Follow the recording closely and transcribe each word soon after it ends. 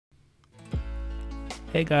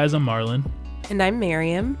Hey guys, I'm Marlon, And I'm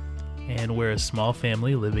Miriam. and we're a small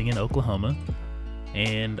family living in Oklahoma.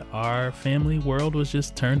 And our family world was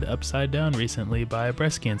just turned upside down recently by a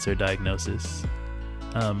breast cancer diagnosis.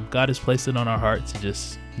 God has placed it on our heart to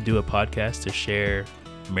just do a podcast to share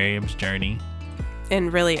Miriam's journey,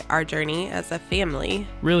 And really our journey as a family.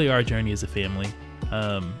 really our journey as a family,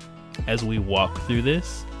 as we walk through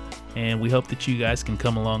this. And we hope that you guys can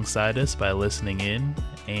come alongside us by listening in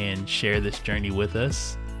and share this journey with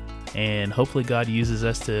us. And hopefully God uses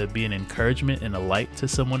us to be an encouragement and a light to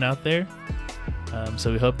someone out there.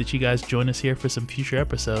 So we hope that you guys join us here for some future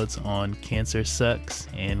episodes on Cancer Sucks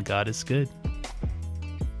and God is Good.